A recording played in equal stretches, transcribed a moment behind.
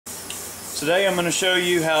Today I'm going to show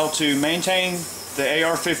you how to maintain the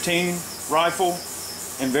AR-15 rifle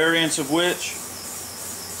and variants of which.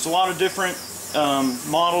 There's a lot of different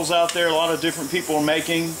models out there. A lot of different people are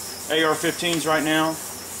making AR-15s right now.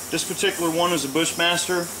 This particular one is a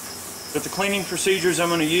Bushmaster, but the cleaning procedures I'm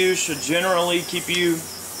going to use should generally keep you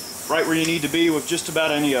right where you need to be with just about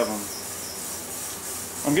any of them.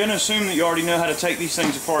 I'm going to assume that you already know how to take these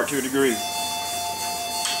things apart to a degree.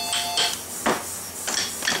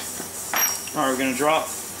 Alright, we're going to drop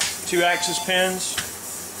 2 axis pins,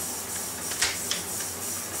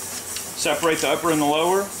 separate the upper and the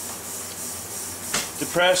lower,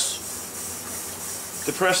 depress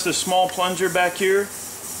this small plunger back here in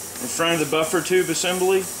front of the buffer tube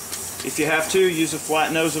assembly. If you have to, use a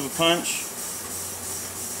flat nose of a punch.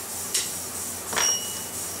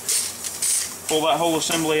 Pull that whole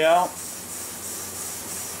assembly out.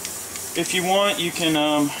 If you want, you can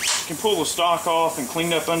pull the stock off and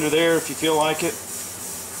clean up under there if you feel like it.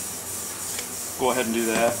 Go ahead and do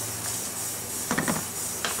that.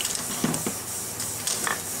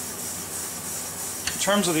 In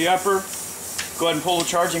terms of the upper, go ahead and pull the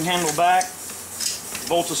charging handle back. The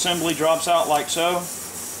bolt assembly drops out like so.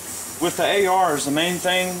 With the ARs, the main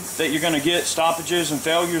thing that you're going to get stoppages and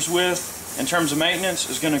failures with in terms of maintenance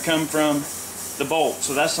is going to come from the bolt.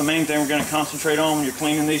 So that's the main thing we're going to concentrate on when you're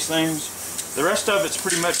cleaning these things. The rest of it's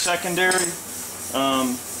pretty much secondary.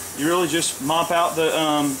 You really just mop out the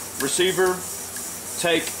receiver,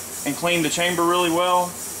 take and clean the chamber really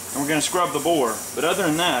well, and we're going to scrub the bore. But other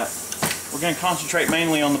than that, we're going to concentrate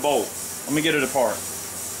mainly on the bolt. Let me get it apart.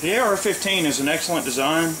 The AR-15 is an excellent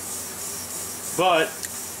design, but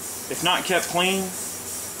if not kept clean,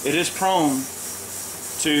 it is prone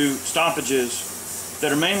to stoppages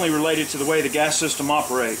that are mainly related to the way the gas system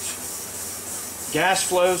operates. Gas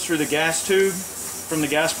flows through the gas tube from the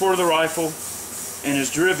gas port of the rifle and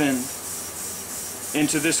is driven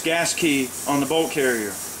into this gas key on the bolt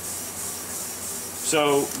carrier.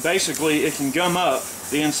 So basically it can gum up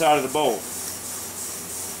the inside of the bolt.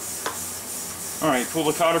 Alright, pull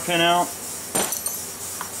the cotter pin out.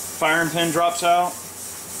 Firing pin drops out.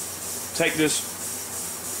 Take this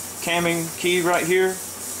camming key right here,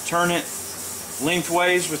 turn it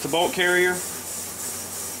lengthways with the bolt carrier,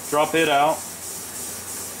 drop it out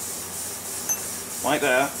like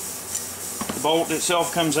that. The bolt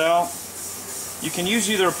itself comes out. You can use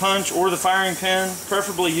either a punch or the firing pin,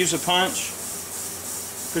 preferably use a punch.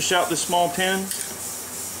 Push out this small pin,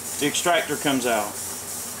 the extractor comes out.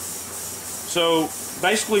 So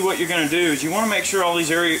basically what you're going to do is you want to make sure all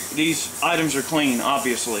these items are clean,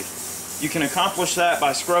 obviously. You can accomplish that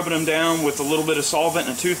by scrubbing them down with a little bit of solvent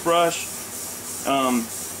and a toothbrush.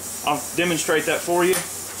 I'll demonstrate that for you.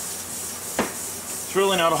 It's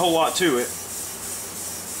really not a whole lot to it.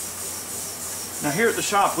 Now here at the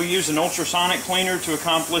shop we use an ultrasonic cleaner to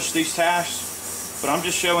accomplish these tasks, but I'm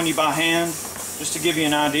just showing you by hand just to give you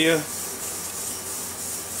an idea.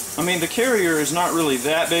 I mean, the carrier is not really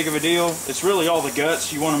that big of a deal. It's really all the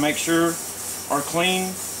guts you want to make sure are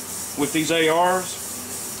clean with these ARs.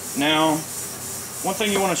 Now, one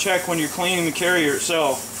thing you want to check when you're cleaning the carrier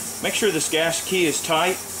itself, make sure this gas key is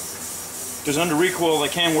tight, because under recoil they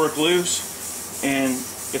can work loose, and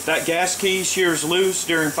if that gas key shears loose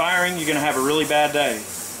during firing, you're going to have a really bad day,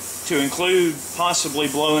 to include possibly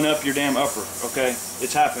blowing up your damn upper. Okay,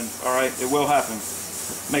 it's happened. Alright, it will happen.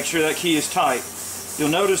 Make sure that key is tight. You'll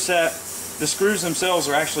notice that the screws themselves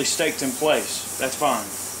are actually staked in place. That's fine.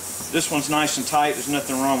 This one's nice and tight. There's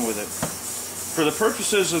nothing wrong with it. For the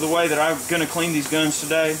purposes of the way that I'm going to clean these guns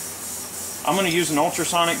today, I'm going to use an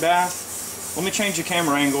ultrasonic bath. Let me change the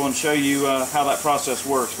camera angle and show you how that process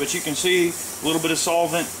works. But you can see a little bit of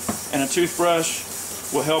solvent and a toothbrush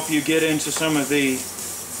will help you get into some of the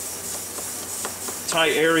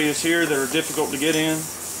tight areas here that are difficult to get in.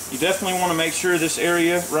 You definitely want to make sure this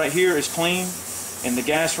area right here is clean and the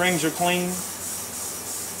gas rings are clean,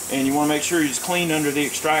 and you want to make sure it's clean under the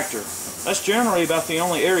extractor. That's generally about the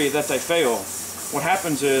only area that they fail. What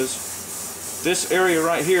happens is this area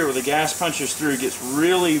right here where the gas punches through gets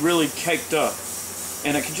really, really caked up,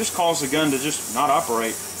 and it can just cause the gun to just not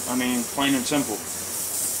operate. I mean, plain and simple.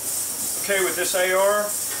 Okay, with this AR,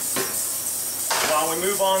 while we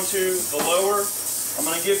move on to the lower, I'm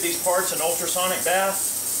going to give these parts an ultrasonic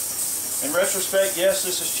bath. In retrospect, yes,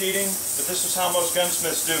 this is cheating, but this is how most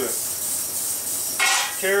gunsmiths do it.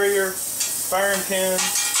 Carrier, firing pin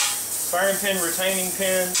retaining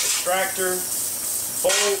pin, extractor,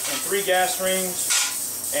 bolt and 3 gas rings,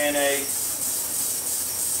 and a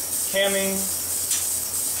cam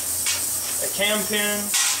pin,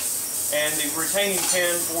 and the retaining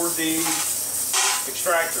pin for the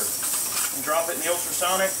extractor. And drop it in the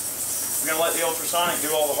ultrasonic. We're going to let the ultrasonic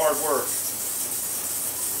do all the hard work.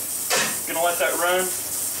 Going to let that run.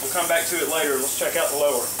 We'll come back to it later. Let's check out the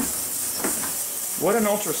lower. What an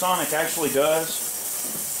ultrasonic actually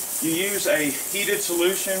does, you use a heated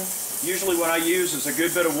solution. Usually what I use is a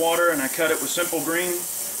good bit of water, and I cut it with simple green.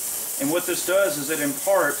 And what this does is it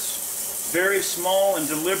imparts very small and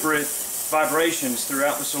deliberate vibrations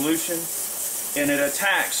throughout the solution, and it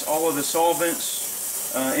attacks all of the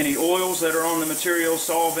solvents, any oils that are on the material,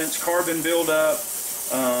 solvents, carbon buildup,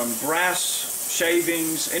 brass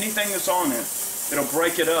shavings, anything that's on it. It'll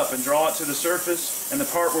break it up and draw it to the surface, and the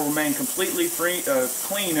part will remain completely free,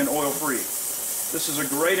 clean and oil-free. This is a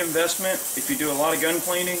great investment if you do a lot of gun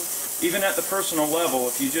cleaning, even at the personal level.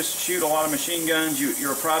 If you just shoot a lot of machine guns,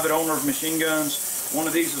 you're a private owner of machine guns, one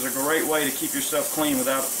of these is a great way to keep your stuff clean with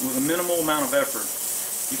a minimal amount of effort.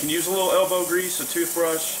 You can use a little elbow grease, a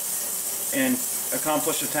toothbrush, and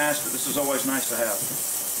accomplish a task, but this is always nice to have.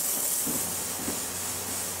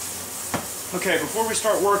 Okay, before we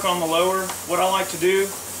start work on the lower, what I like to do,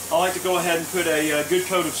 I like to go ahead and put a good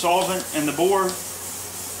coat of solvent in the bore,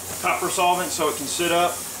 copper solvent, so it can sit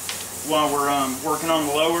up while we're working on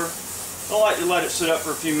the lower. I like to let it sit up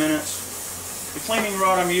for a few minutes. The cleaning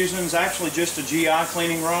rod I'm using is actually just a GI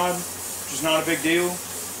cleaning rod, which is not a big deal.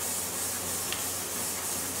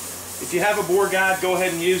 If you have a bore guide, go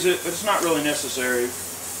ahead and use it, but it's not really necessary.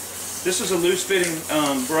 This is a loose fitting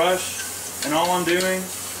brush, and all I'm doing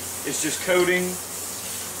is just coating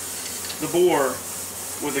the bore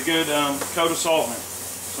with a good coat of solvent.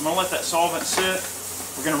 So I'm going to let that solvent sit.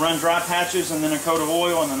 We're going to run dry patches and then a coat of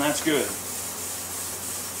oil, and then that's good.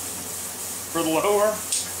 For the lower,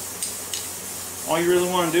 all you really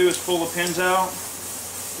want to do is pull the pins out.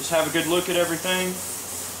 Just have a good look at everything.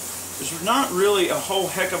 There's not really a whole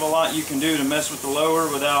heck of a lot you can do to mess with the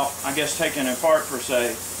lower without, I guess, taking it apart per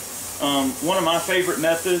se. One of my favorite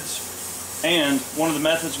methods, and one of the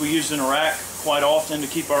methods we use in Iraq quite often to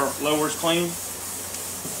keep our lowers clean,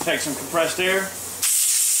 take some compressed air,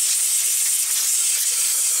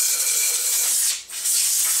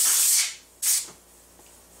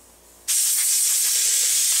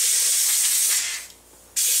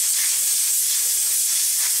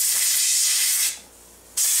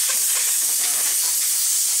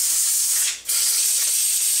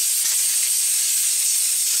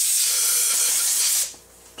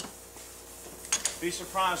 be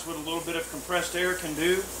surprised what a little bit of compressed air can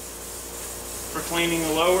do for cleaning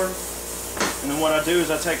the lower. And then what I do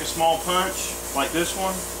is I take a small punch like this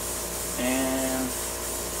one, and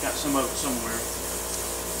got some of it somewhere.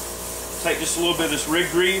 Take just a little bit of this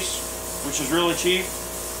rig grease, which is really cheap.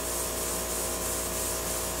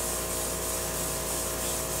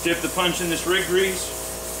 Dip the punch in this rig grease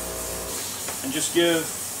and just give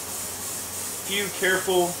a few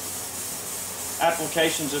careful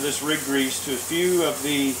applications of this rig grease to a few of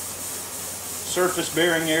the surface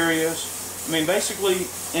bearing areas. I mean, basically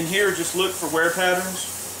in here just look for wear patterns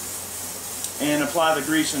and apply the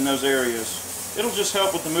grease in those areas. It'll just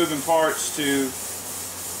help with the moving parts to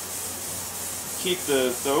keep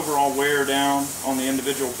the overall wear down on the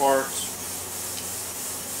individual parts.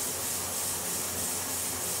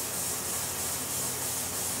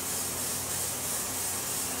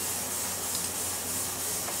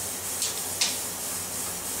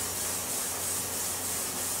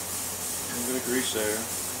 A bit of grease there.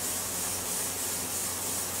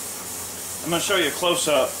 I'm going to show you a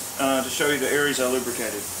close-up to show you the areas I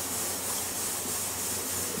lubricated.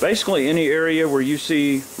 Basically any area where you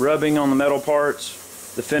see rubbing on the metal parts,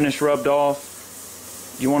 the finish rubbed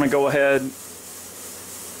off, you want to go ahead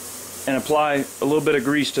and apply a little bit of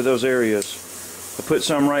grease to those areas. I put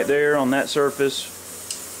some right there on that surface.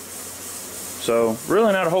 So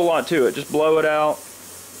really not a whole lot to it, just blow it out.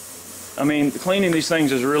 I mean, cleaning these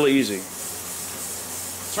things is really easy.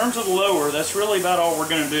 In terms of the lower, that's really about all we're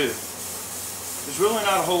going to do. There's really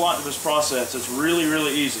not a whole lot to this process. It's really,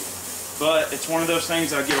 really easy. But it's one of those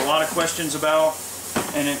things that I get a lot of questions about,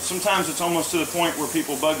 and sometimes it's almost to the point where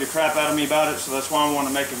people bug the crap out of me about it, so that's why I want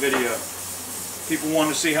to make a video. People want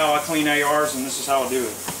to see how I clean ARs, and this is how I do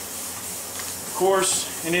it. Of course,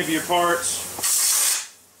 any of your parts,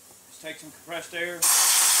 just take some compressed air.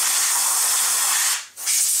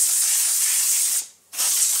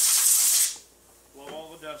 Blow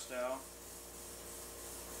all the dust out.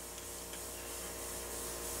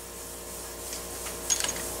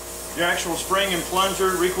 Your actual spring and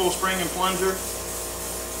plunger, recoil spring and plunger,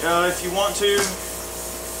 if you want to, you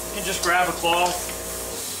can just grab a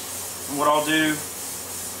cloth, and what I'll do,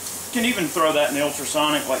 you can even throw that in the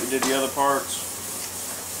ultrasonic like you did the other parts.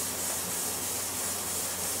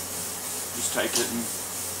 Just take it and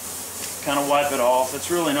kind of wipe it off. It's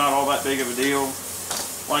really not all that big of a deal.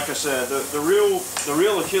 Like I said, the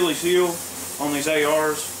real Achilles heel on these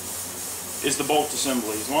ARs is the bolt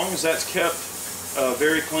assembly. As long as that's kept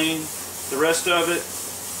very clean, the rest of it,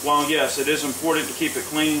 while yes, it is important to keep it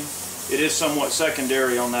clean, it is somewhat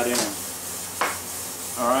secondary on that end.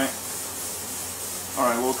 Alright,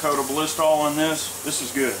 we'll coat a Balistol on this. This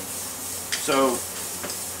is good. So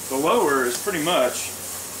the lower is pretty much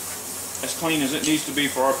as clean as it needs to be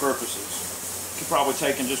for our purposes. You could probably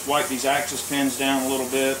take and just wipe these axis pins down a little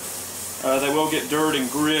bit. They will get dirt and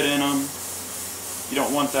grit in them. You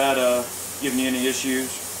don't want that giving you any issues.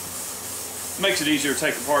 It makes it easier to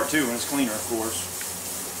take apart too when it's cleaner, of course.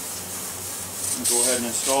 We'll go ahead and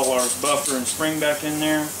install our buffer and spring back in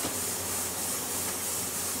there.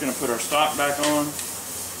 We're going to put our stock back on.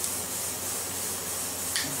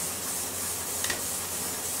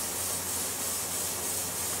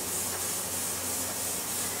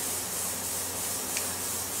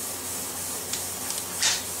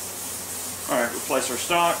 Alright, replace our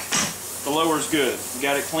stock. The lower's good. We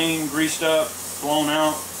got it clean, greased up, blown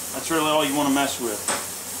out. That's really all you want to mess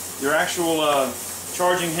with. Your actual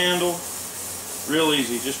charging handle, real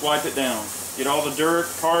easy. Just wipe it down. Get all the dirt,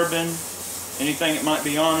 carbon, anything that might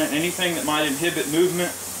be on it, anything that might inhibit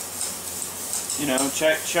movement. You know,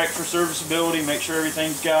 check for serviceability. Make sure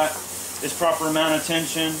everything's got its proper amount of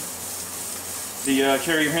tension. The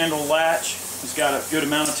carrier handle latch has got a good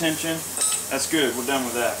amount of tension. That's good. We're done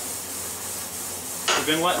with that.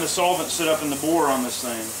 We've been letting the solvent sit up in the bore on this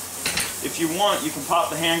thing. If you want, you can pop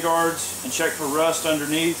the hand guards and check for rust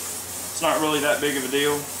underneath. It's not really that big of a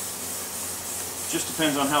deal. Just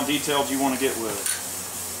depends on how detailed you want to get with it.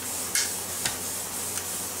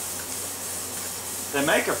 They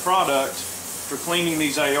make a product for cleaning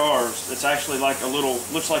these ARs that's actually like a little,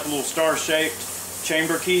 looks like a little star-shaped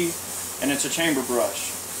chamber key, and it's a chamber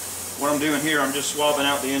brush. What I'm doing here, I'm just swabbing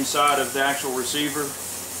out the inside of the actual receiver.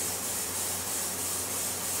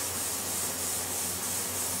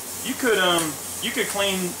 You could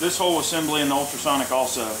clean this whole assembly in the ultrasonic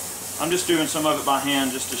also. I'm just doing some of it by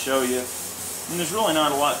hand just to show you. And there's really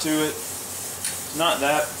not a lot to it. It's not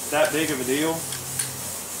that big of a deal.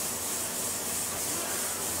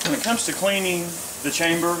 When it comes to cleaning the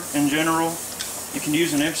chamber in general, you can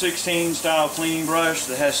use an M-16 style cleaning brush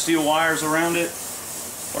that has steel wires around it.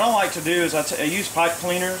 What I like to do is I use pipe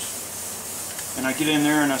cleaners, and I get in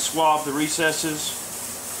there and I swab the recesses,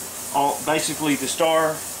 basically the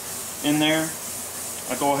star in there.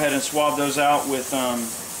 I go ahead and swab those out with,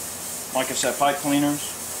 like I said, pipe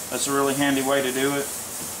cleaners. That's a really handy way to do it.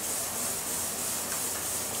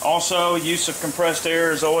 Also, use of compressed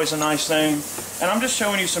air is always a nice thing. And I'm just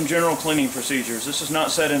showing you some general cleaning procedures. This is not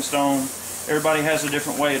set in stone. Everybody has a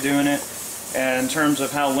different way of doing it, and in terms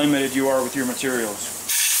of how limited you are with your materials.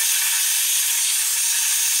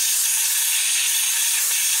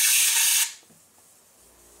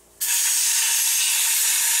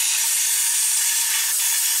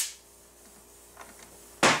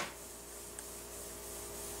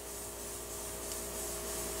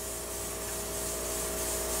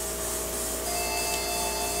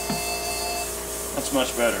 That's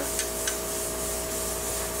much better.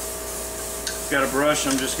 Got a brush,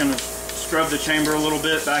 I'm just going to scrub the chamber a little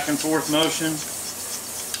bit, back and forth motion.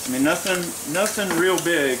 I mean, nothing real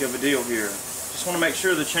big of a deal here. Just want to make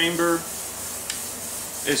sure the chamber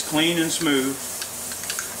is clean and smooth.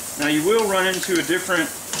 Now you will run into a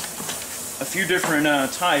few different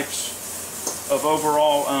types of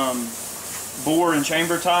overall bore and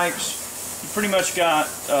chamber types. You pretty much got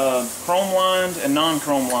chrome lined and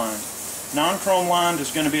non-chrome lined. Non-chrome lined is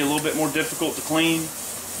going to be a little bit more difficult to clean,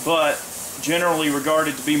 but generally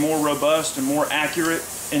regarded to be more robust and more accurate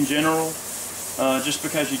in general, just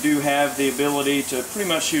because you do have the ability to pretty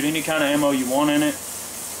much shoot any kind of ammo you want in it.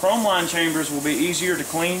 Chrome lined chambers will be easier to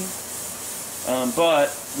clean, but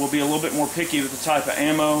will be a little bit more picky with the type of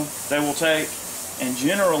ammo they will take, and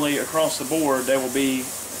generally across the board they will be,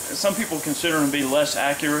 some people consider them to be less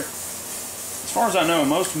accurate. As far as I know,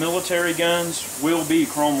 most military guns will be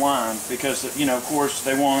chrome lined because, you know, of course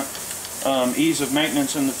they want ease of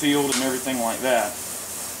maintenance in the field and everything like that.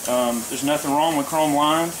 There's nothing wrong with chrome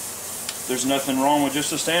lined. There's nothing wrong with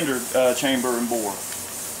just a standard chamber and bore.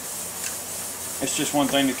 It's just one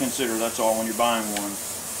thing to consider, that's all, when you're buying one.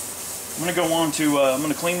 I'm going to go on to, I'm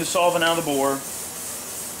going to clean the solvent out of the bore,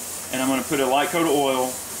 and I'm going to put a light coat of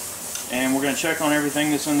oil, and we're going to check on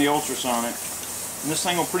everything that's in the ultrasonic. And this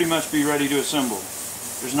thing will pretty much be ready to assemble.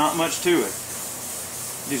 There's not much to it.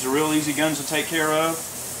 These are real easy guns to take care of.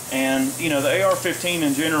 And, you know, the AR-15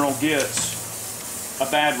 in general gets a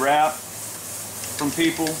bad rap from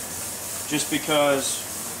people just because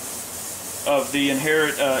of the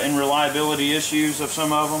inherent unreliability issues of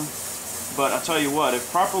some of them. But I tell you what,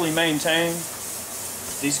 if properly maintained,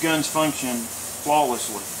 these guns function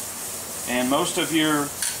flawlessly. And most of your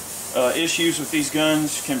issues with these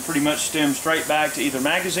guns can pretty much stem straight back to either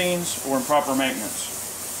magazines or improper maintenance.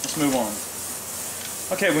 Let's move on.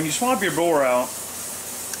 Okay, when you swap your bore out,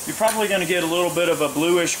 you're probably going to get a little bit of a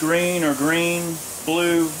bluish green or green,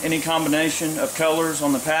 blue, any combination of colors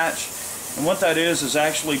on the patch. And what that is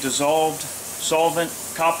actually dissolved solvent,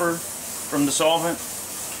 copper from the solvent.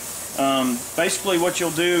 Basically what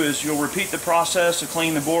you'll do is you'll repeat the process to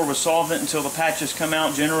clean the bore with solvent until the patches come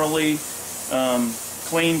out generally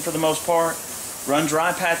clean for the most part. Run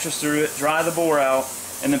dry patches through it, dry the bore out,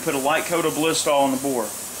 and then put a light coat of Blistol on the bore.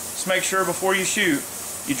 Just make sure before you shoot,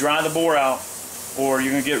 you dry the bore out, or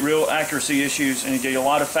you're going to get real accuracy issues and you get a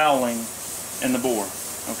lot of fouling in the bore.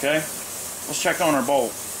 Okay? Let's check on our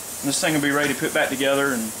bolt. And this thing will be ready to put back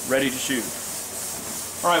together and ready to shoot.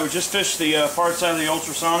 Alright, we just fished the parts out of the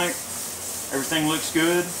ultrasonic. Everything looks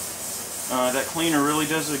good. That cleaner really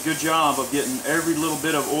does a good job of getting every little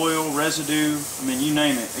bit of oil, residue, I mean you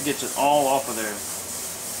name it, it gets it all off of there.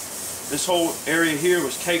 This whole area here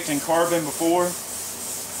was caked in carbon before.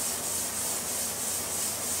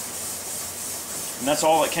 And that's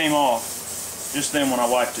all that came off just then when I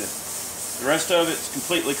wiped it. The rest of it's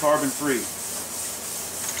completely carbon free.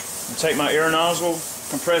 I'll take my air nozzle,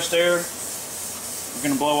 compressed air, we're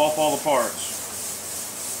going to blow off all the parts.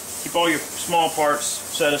 Keep all your small parts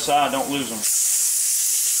set aside, don't lose them.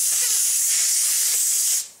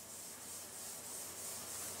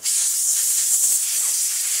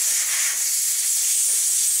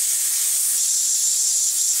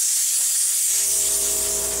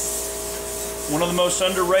 One of the most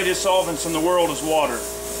underrated solvents in the world is water.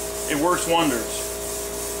 It works wonders.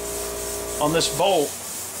 On this bolt,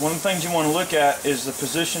 one of the things you want to look at is the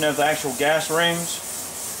position of the actual gas rings.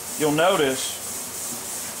 You'll notice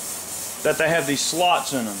that they have these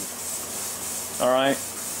slots in them. Alright?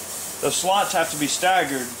 Those slots have to be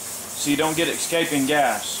staggered so you don't get escaping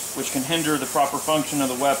gas, which can hinder the proper function of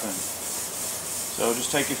the weapon. So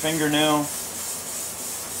just take your fingernail.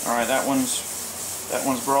 Alright, that one's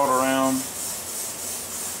brought around.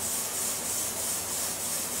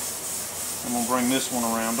 I'm going to bring this one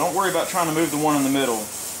around. Don't worry about trying to move the one in the middle.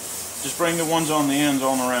 Just bring the ones on the ends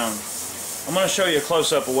on around. I'm going to show you a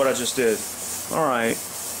close-up of what I just did. Alright.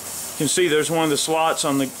 You can see there's one of the slots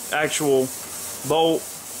on the actual bolt.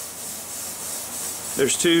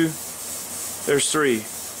 There's two. There's three.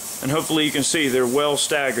 And hopefully you can see they're well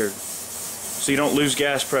staggered so you don't lose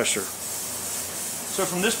gas pressure. So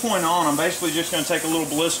from this point on, I'm basically just going to take a little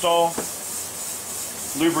Blistol,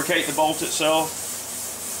 lubricate the bolt itself.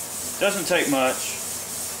 Doesn't take much.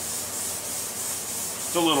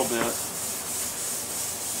 Just a little bit.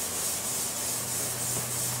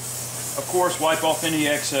 Of course, wipe off any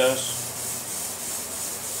excess.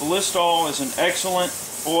 Blistol is an excellent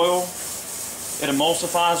oil. It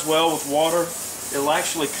emulsifies well with water. It'll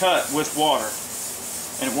actually cut with water,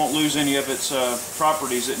 and it won't lose any of its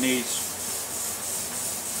properties it needs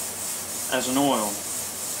as an oil.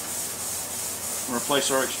 We'll replace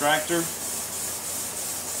our extractor.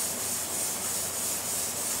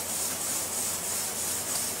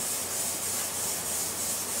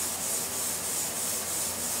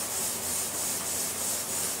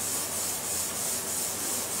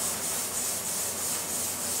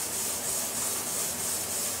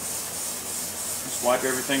 Wipe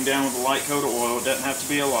everything down with a light coat of oil. It doesn't have to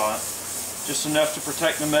be a lot. Just enough to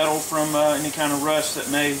protect the metal from any kind of rust that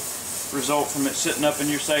may result from it sitting up in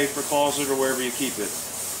your safe or closet or wherever you keep it.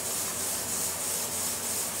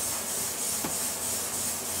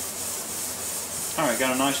 Alright,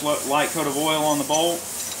 got a nice light coat of oil on the bolt.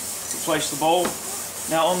 Replace the bolt.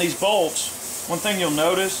 Now on these bolts, one thing you'll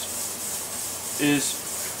notice is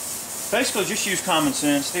basically just use common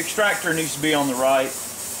sense. The extractor needs to be on the right.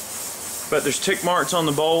 But there's tick marks on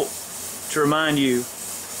the bolt to remind you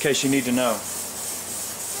in case you need to know.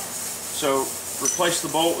 So replace the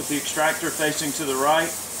bolt with the extractor facing to the right.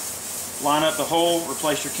 Line up the hole,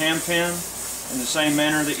 replace your cam pin in the same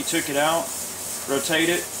manner that you took it out. Rotate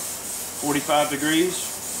it 45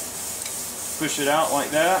 degrees. Push it out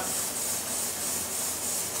like that.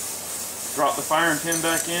 Drop the firing pin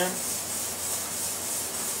back in.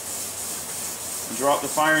 And drop the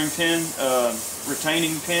firing pin,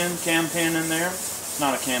 retaining pin, cam pin in there. It's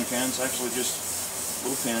not a cam pin, it's actually just a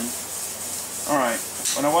little pin. Alright,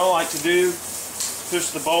 what I like to do,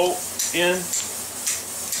 push the bolt in.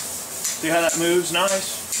 See how that moves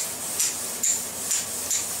nice?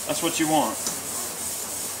 That's what you want.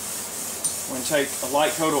 We're going to take a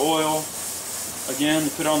light coat of oil, again, to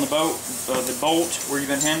put on the bolt where you've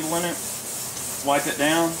been handling it. Wipe it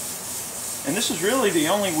down. And this is really the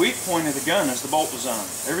only weak point of the gun is the bolt design.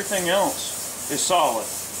 Everything else is solid.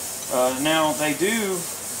 Now, they do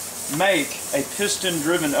make a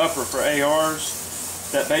piston-driven upper for ARs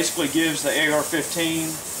that basically gives the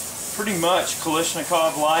AR-15 pretty much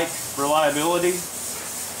Kalashnikov-like reliability.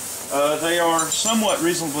 They are somewhat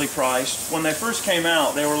reasonably priced. When they first came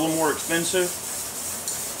out, they were a little more expensive,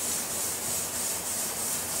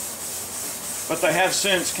 but they have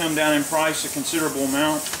since come down in price a considerable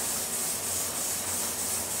amount.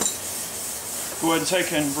 Go ahead and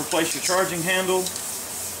take and replace your charging handle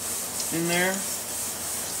in there.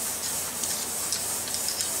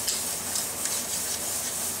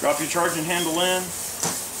 Drop your charging handle in.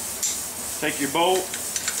 Take your bolt.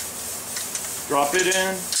 Drop it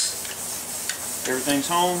in. Everything's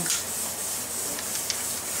home.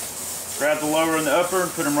 Grab the lower and the upper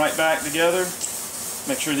and put them right back together.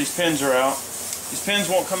 Make sure these pins are out. These pins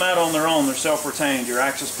won't come out on their own. They're self-retained. Your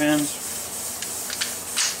access pins.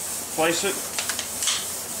 Place it.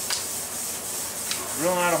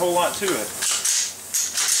 Really not a whole lot to it.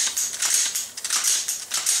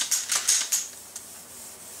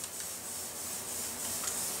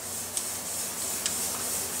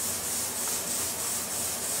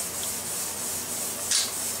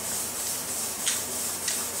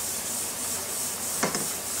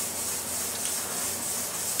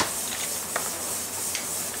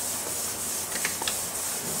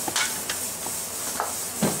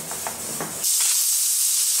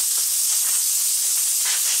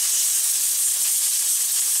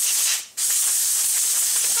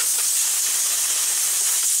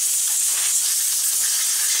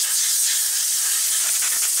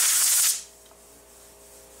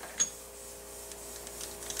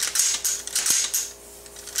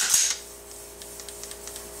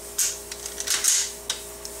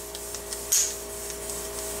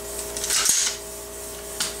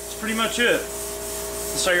 Pretty much it.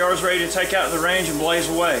 This AR is ready to take out to the range and blaze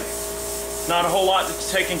away. Not a whole lot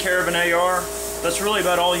to taking care of an AR. That's really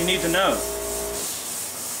about all you need to know.